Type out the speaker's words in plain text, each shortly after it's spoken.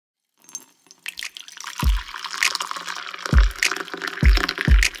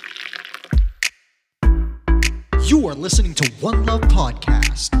You are listening to One Love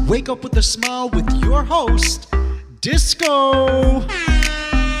Podcast. Wake up with a smile with your host, Disco.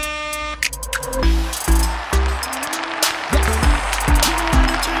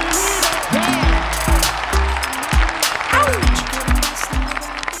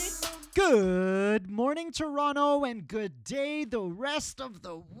 Good morning, Toronto, and good day, the rest of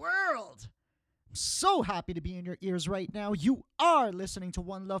the world. I'm so happy to be in your ears right now. You are listening to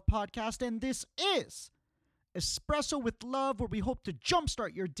One Love Podcast, and this is Espresso with Love, where we hope to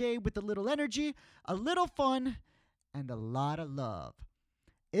jumpstart your day with a little energy, a little fun, and a lot of love.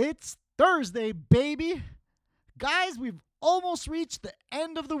 It's Thursday, baby. Guys, we've almost reached the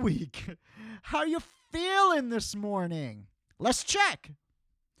end of the week. How are you feeling this morning? Let's check.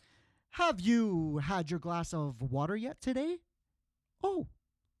 Have you had your glass of water yet today? Oh,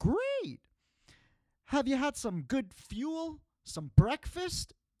 great. Have you had some good fuel? Some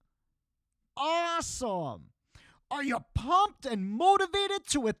breakfast? Awesome. Are you pumped and motivated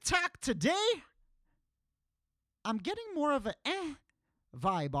to attack today? I'm getting more of a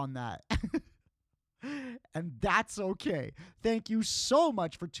vibe on that. And that's okay. Thank you so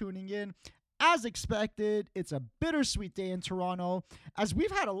much for tuning in. As expected, it's a bittersweet day in Toronto, as we've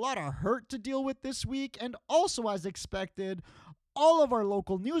had a lot of hurt to deal with this week, and also as expected, all of our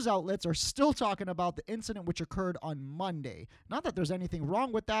local news outlets are still talking about the incident which occurred on Monday. Not that there's anything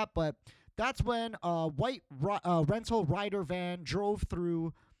wrong with that, but that's when a white rental rider van drove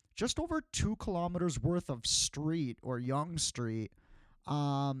through just over 2 kilometers worth of street, or Yonge Street.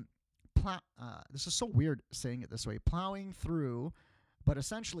 This is so weird saying it this way. Plowing through, but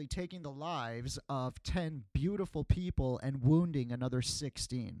essentially taking the lives of 10 beautiful people and wounding another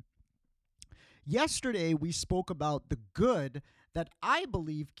 16. Yesterday, we spoke about the good that I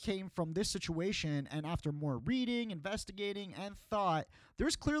believe came from this situation, and after more reading, investigating, and thought,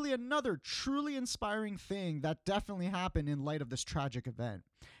 there's clearly another truly inspiring thing that definitely happened in light of this tragic event.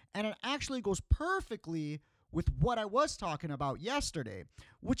 And it actually goes perfectly with what I was talking about yesterday,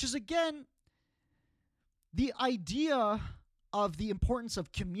 which is, again, the idea of the importance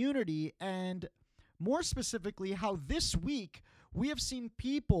of community, and more specifically, how this week we have seen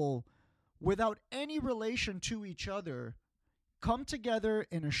people without any relation to each other come together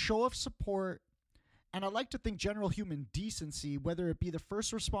in a show of support, and I like to think general human decency, whether it be the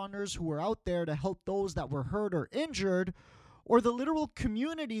first responders who were out there to help those that were hurt or injured, or the literal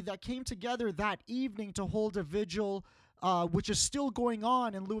community that came together that evening to hold a vigil, which is still going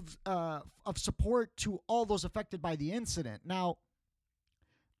on in lieu of support to all those affected by the incident. Now,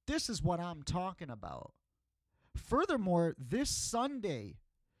 this is what I'm talking about. Furthermore, this Sunday,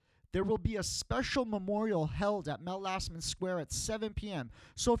 there will be a special memorial held at Mel Lastman Square at 7 p.m.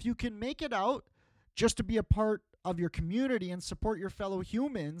 So if you can make it out just to be a part of your community and support your fellow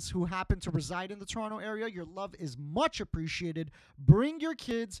humans who happen to reside in the Toronto area, your love is much appreciated. Bring your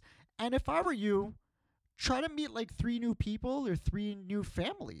kids. And if I were you, try to meet like 3 new people or 3 new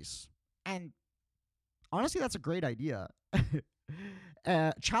families. And honestly, that's a great idea.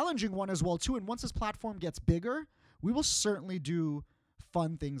 Challenging one as well, too. And once this platform gets bigger, we will certainly do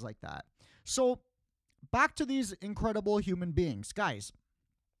fun things like that. So back to these incredible human beings. Guys,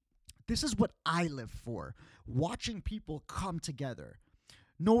 this is what I live for. Watching people come together.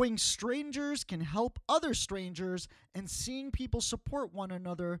 Knowing strangers can help other strangers, and seeing people support one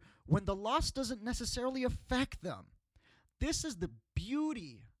another when the loss doesn't necessarily affect them. This is the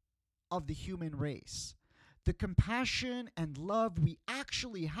beauty of the human race. The compassion and love we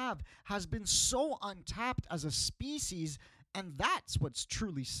actually have has been so untapped as a species, and that's what's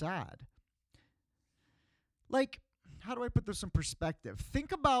truly sad. Like, how do I put this in perspective?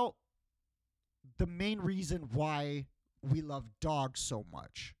 Think about the main reason why we love dogs so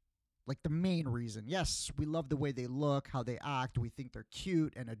much. Like, the main reason. Yes, we love the way they look, how they act. We think they're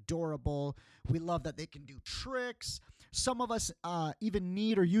cute and adorable. We love that they can do tricks. Some of us even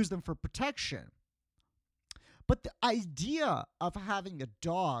need or use them for protection. But the idea of having a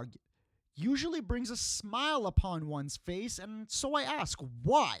dog usually brings a smile upon one's face, and so I ask,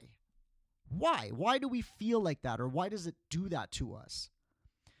 why? Why? Why do we feel like that, or why does it do that to us?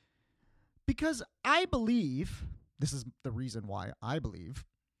 Because I believe, this is the reason why I believe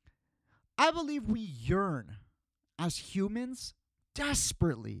we yearn as humans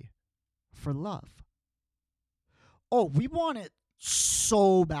desperately for love. Oh, we want it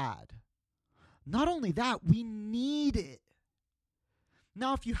so bad. Not only that, we need it.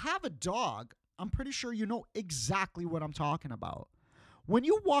 Now, if you have a dog, I'm pretty sure you know exactly what I'm talking about. When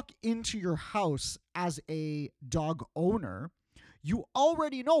you walk into your house as a dog owner, you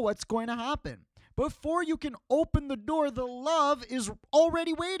already know what's going to happen. Before you can open the door, the love is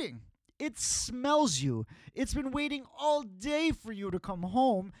already waiting. It smells you. It's been waiting all day for you to come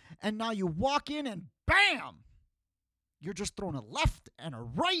home, and now you walk in and bam! You're just thrown a left and a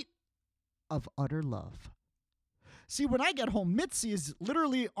right of utter love. See, when I get home, Mitzi is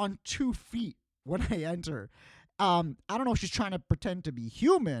literally on 2 feet when I enter. I don't know if she's trying to pretend to be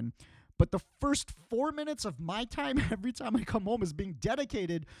human, but the first 4 minutes of my time every time I come home is being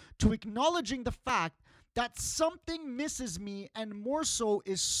dedicated to acknowledging the fact that something misses me, and more so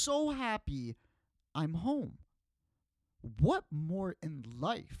is so happy I'm home. What more in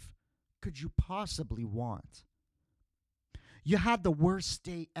life could you possibly want? You had the worst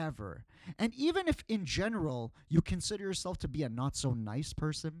day ever. And even if in general you consider yourself to be a not so nice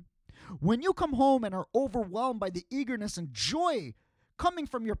person, when you come home and are overwhelmed by the eagerness and joy coming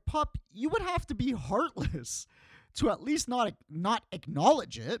from your pup, you would have to be heartless to at least not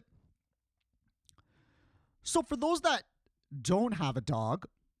acknowledge it. So for those that don't have a dog,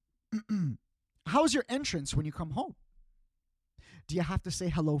 how's your entrance when you come home? Do you have to say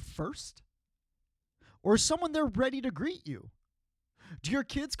hello first? Or is someone there ready to greet you? Do your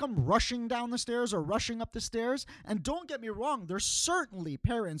kids come rushing down the stairs or rushing up the stairs? And don't get me wrong, there's certainly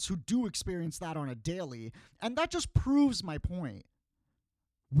parents who do experience that on a daily, and that just proves my point.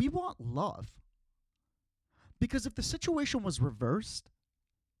 We want love. Because if the situation was reversed,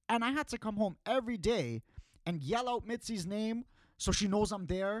 and I had to come home every day and yell out Mitzi's name so she knows I'm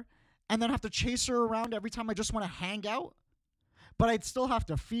there, and then have to chase her around every time I just want to hang out, but I'd still have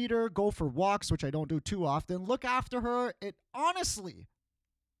to feed her, go for walks, which I don't do too often, look after her, it honestly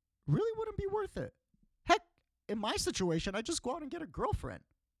really wouldn't be worth it. Heck, in my situation, I'd just go out and get a girlfriend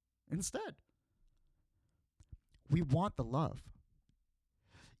instead. We want the love.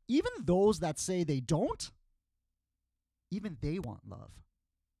 Even those that say they don't, even they want love.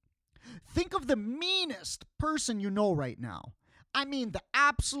 Think of the meanest person you know right now. I mean, the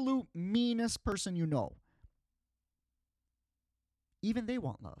absolute meanest person you know. Even they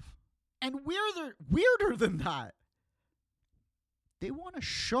want love. And weirder than that, they want to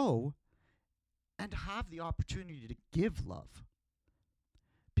show and have the opportunity to give love.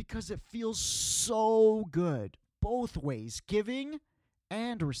 Because it feels so good, both ways, giving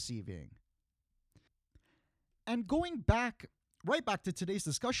and receiving. And going right back to today's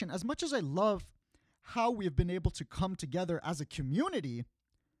discussion, as much as I love how we've been able to come together as a community,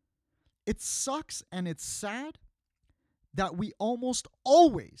 it sucks and it's sad that we almost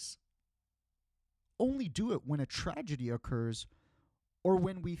always only do it when a tragedy occurs or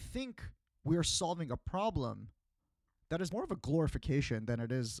when we think we are solving a problem that is more of a glorification than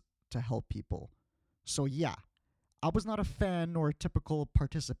it is to help people. So yeah, I was not a fan nor a typical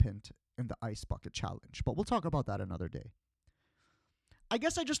participant in the Ice Bucket Challenge, but we'll talk about that another day. I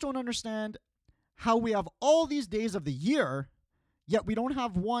guess I just don't understand how we have all these days of the year, yet we don't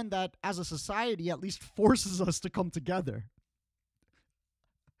have one that, as a society, at least forces us to come together.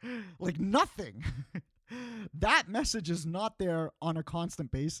 Like nothing. That message is not there on a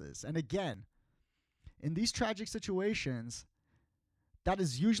constant basis. And again, in these tragic situations, that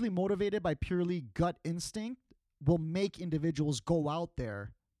is usually motivated by purely gut instinct, will make individuals go out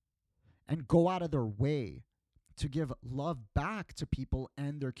there and go out of their way to give love back to people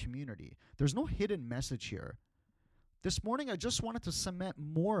and their community. There's no hidden message here. This morning, I just wanted to cement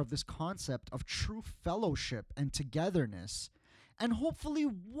more of this concept of true fellowship and togetherness. And hopefully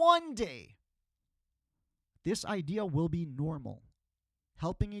one day, this idea will be normal.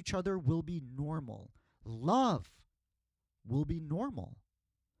 Helping each other will be normal. Love will be normal.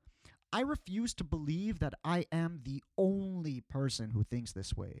 I refuse to believe that I am the only person who thinks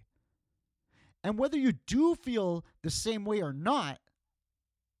this way. And whether you do feel the same way or not,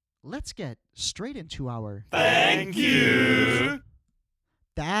 let's get straight into our Thank you.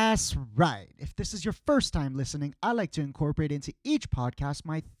 That's right. If this is your first time listening, I like to incorporate into each podcast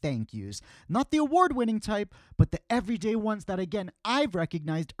my thank yous. Not the award-winning type, but the everyday ones that, again, I've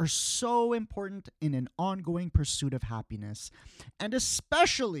recognized are so important in an ongoing pursuit of happiness. And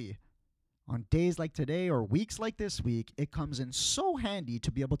especially on days like today or weeks like this week, it comes in so handy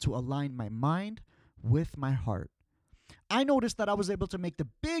to be able to align my mind with my heart. I noticed that I was able to make the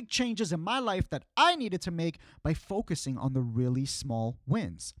big changes in my life that I needed to make by focusing on the really small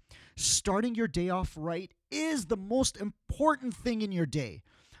wins. Starting your day off right is the most important thing in your day.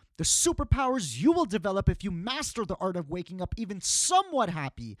 The superpowers you will develop if you master the art of waking up even somewhat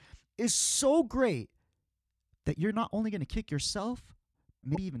happy is so great that you're not only going to kick yourself,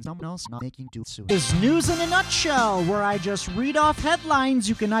 maybe even someone else not making do soon. Is news in a nutshell, where I just read off headlines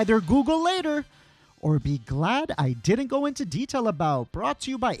you can either Google later or be glad I didn't go into detail about. Brought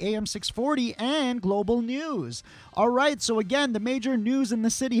to you by AM 640 and Global News. All right, so again, the major news in the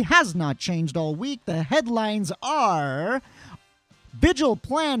city has not changed all week. The headlines are: vigil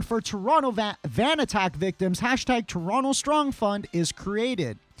plan for Toronto van attack victims, hashtag Toronto Strong Fund is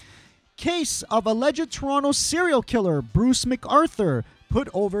created. Case of alleged Toronto serial killer Bruce McArthur put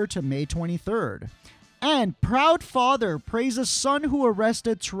over to May 23rd. And proud father praises son who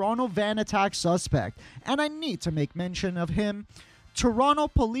arrested Toronto van attack suspect. And I need to make mention of him. Toronto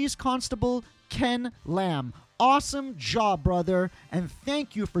Police Constable Ken Lam. Awesome job, brother, and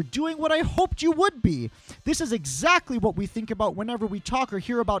thank you for doing what I hoped you would be. This is exactly what we think about whenever we talk or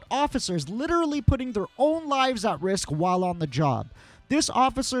hear about officers literally putting their own lives at risk while on the job. This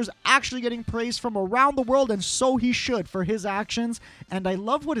officer is actually getting praise from around the world, and so he should for his actions. And I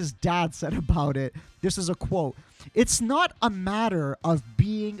love what his dad said about it. This is a quote. "It's not a matter of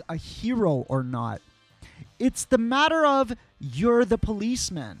being a hero or not. It's the matter of you're the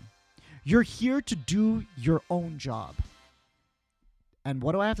policeman. You're here to do your own job." And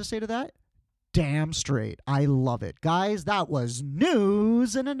what do I have to say to that? Damn straight. I love it. Guys, that was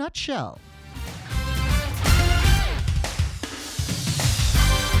news in a nutshell.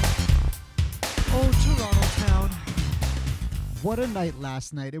 Oh, Toronto town. What a night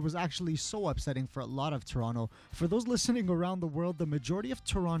last night. It was actually so upsetting for a lot of Toronto. For those listening around the world, the majority of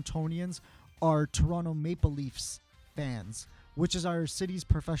Torontonians are Toronto Maple Leafs fans, which is our city's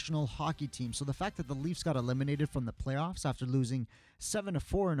professional hockey team. So the fact that the Leafs got eliminated from the playoffs after losing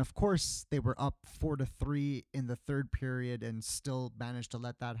 7-4, and of course they were up 4-3 in the third period and still managed to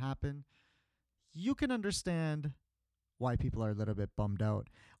let that happen, you can understand why people are a little bit bummed out.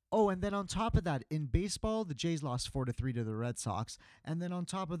 Oh, and then on top of that, in baseball, the Jays lost 4-3 to the Red Sox. And then on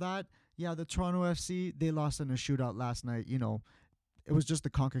top of that, yeah, the Toronto FC, they lost in a shootout last night. You know, it was just the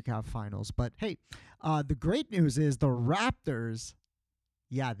CONCACAF finals. But hey, the great news is the Raptors,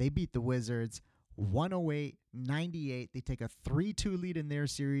 yeah, they beat the Wizards 108-98. They take a 3-2 lead in their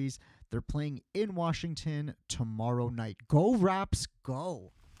series. They're playing in Washington tomorrow night. Go Raps,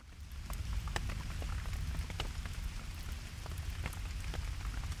 go.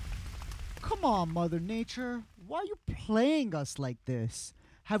 Come on, Mother Nature. Why are you playing us like this?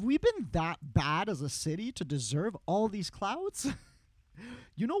 Have we been that bad as a city to deserve all these clouds?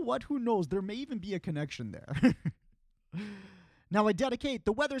 You know what? Who knows? There may even be a connection there. Now I dedicate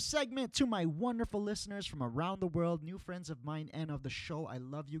the weather segment to my wonderful listeners from around the world, new friends of mine and of the show. I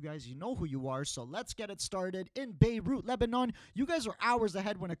love you guys. You know who you are, so let's get it started. In Beirut, Lebanon, you guys are hours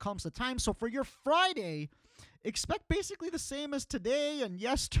ahead when it comes to time. So for your Friday, expect basically the same as today and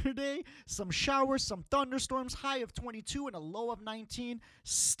yesterday. Some showers, some thunderstorms, high of 22 and a low of 19.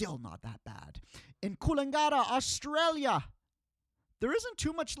 Still not that bad. In Coolangatta, Australia, there isn't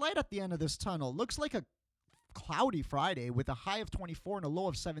too much light at the end of this tunnel. Looks like a cloudy Friday with a high of 24 and a low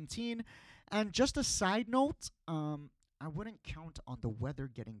of 17. And just a side note, I wouldn't count on the weather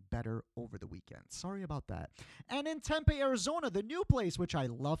getting better over the weekend. Sorry about that. And in Tempe, Arizona, the new place, which I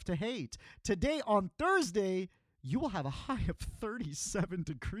love to hate. Today on Thursday, you will have a high of 37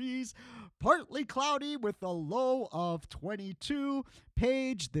 degrees, partly cloudy with a low of 22.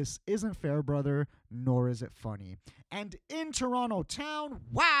 Paige, this isn't fair, brother, nor is it funny. And in Toronto town,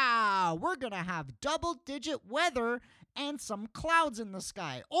 wow, we're going to have double-digit weather and some clouds in the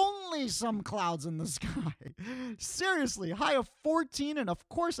sky. Only some clouds in the sky. Seriously, high of 14, and of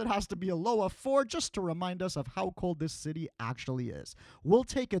course it has to be a low of 4 just to remind us of how cold this city actually is. We'll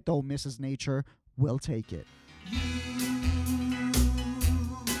take it though, Mrs. Nature. We'll take it. You,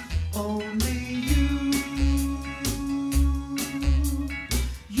 only you,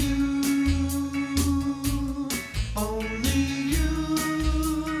 only you.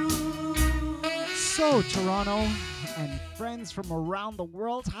 So, Toronto and friends from around the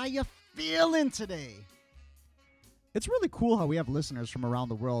world, how you feeling today? It's really cool how we have listeners from around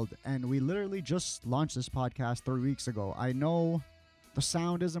the world, and we literally just launched this podcast 3 weeks ago. I know the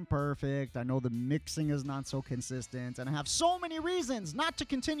sound isn't perfect. I know the mixing is not so consistent, and I have so many reasons not to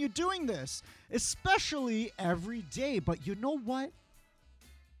continue doing this, especially every day. But you know what?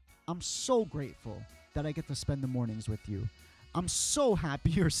 I'm so grateful that I get to spend the mornings with you. I'm so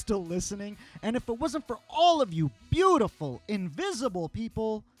happy you're still listening, and if it wasn't for all of you beautiful, invisible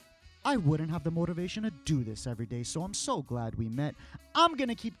people, I wouldn't have the motivation to do this every day, so I'm so glad we met. I'm going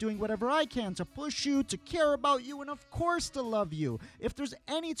to keep doing whatever I can to push you, to care about you, and of course to love you. If there's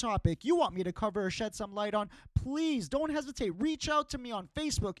any topic you want me to cover or shed some light on, please don't hesitate. Reach out to me on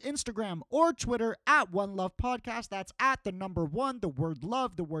Facebook, Instagram, or Twitter at One Love Podcast. That's at the number 1, the word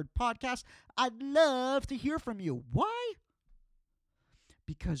love, the word podcast. I'd love to hear from you. Why?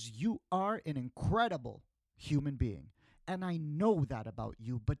 because you are an incredible human being. And I know that about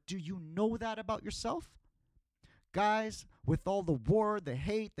you, but do you know that about yourself? Guys, with all the war, the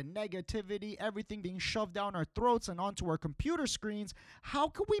hate, the negativity, everything being shoved down our throats and onto our computer screens, how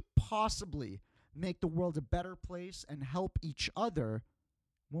could we possibly make the world a better place and help each other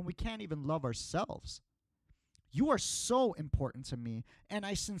when we can't even love ourselves? You are so important to me, and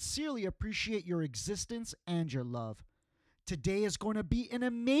I sincerely appreciate your existence and your love. Today is going to be an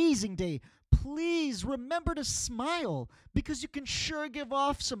amazing day. Please remember to smile, because you can sure give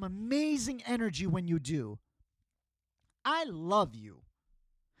off some amazing energy when you do. I love you.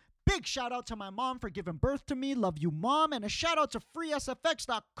 Big shout out to my mom for giving birth to me. Love you, Mom. And a shout out to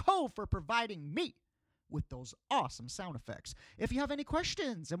freesfx.co for providing me with those awesome sound effects. If you have any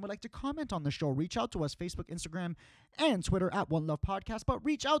questions and would like to comment on the show, reach out to us, Facebook, Instagram, and Twitter at One Love Podcast. But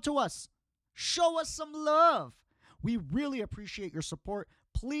reach out to us. Show us some love. We really appreciate your support.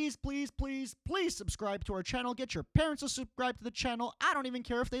 Please, please, please, please subscribe to our channel. Get your parents to subscribe to the channel. I don't even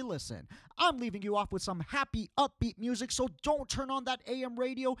care if they listen. I'm leaving you off with some happy, upbeat music, so don't turn on that AM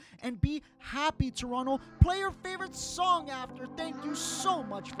radio, and be happy, Toronto. Play your favorite song after. Thank you so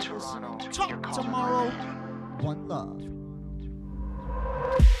much for listening. Talk tomorrow. One love.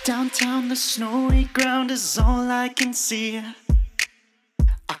 Downtown, the snowy ground is all I can see.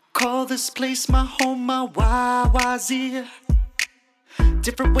 I call this place my home, my YYZ.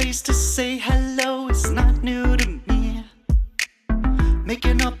 Different ways to say hello is not new to me.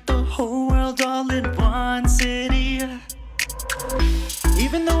 Making up the whole world all in one city.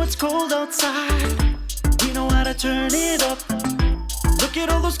 Even though it's cold outside, we know how to turn it up. Look at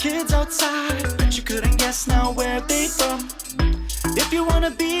all those kids outside, bet you couldn't guess now where they from. If you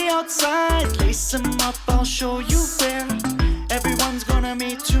wanna be outside, lace them up, I'll show you where. Everyone's gonna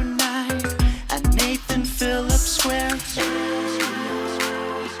meet tonight at Nathan Phillips Square.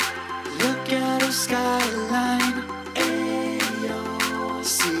 Look at the skyline, ayo.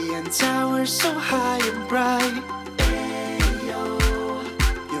 Seeing towers so high and bright, ayo.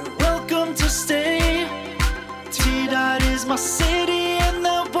 You're welcome to stay. T-Dot is my city and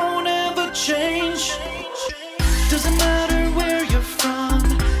that won't ever change. Doesn't matter where you're from,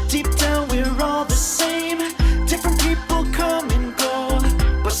 deep down we're all the same. Different people come and go,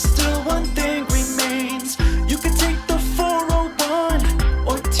 but still one thing remains. You can take the 401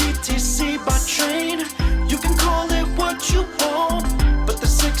 or TTC by train. You can call it what you want, but the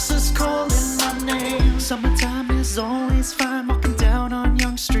 6 is calling my name. Summertime is always fine, walking down on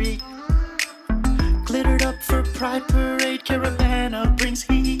Yonge Street. Glittered up for Pride Parade, Carolina brings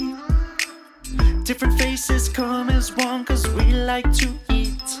heat. Different faces come as one, cause we like to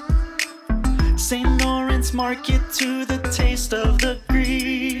eat. St. Lawrence Market to the taste of the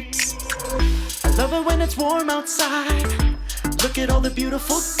Greeks. I love it when it's warm outside. Look at all the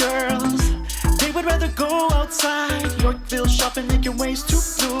beautiful girls. They would rather go outside. Yorkville shopping, making ways to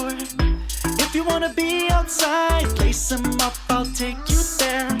Bloor. If you wanna be outside, lace them up, I'll take you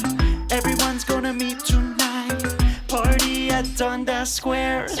there. Everyone's gonna meet tonight. Party at Dundas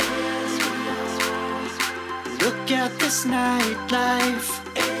Square. Look at this nightlife,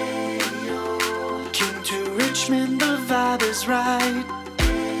 ayo. King to Richmond, the vibe is right,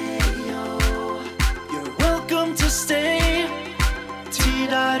 ayo. You're welcome to stay.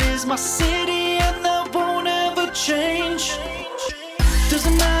 T-Dot is my city and that won't ever change.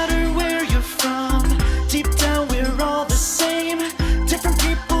 Doesn't matter where you're from, deep down we're all the same. Different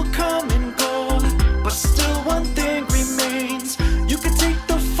people come and go, but still one thing remains. You can take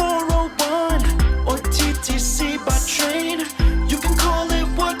the 401 or TTC by train. You can call it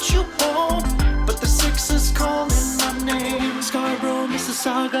what you want, but the 6 is calling my name. Scarborough,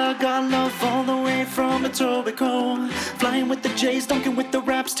 Mississauga, got love all the way from Etobicoke. Flying with the Jays, dunking with the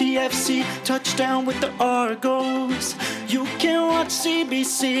Raps, TFC, touchdown with the Argos. You can watch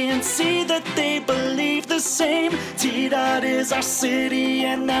CBC and see that they believe the same. T-Dot is our city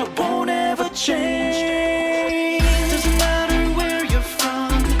and that won't ever change.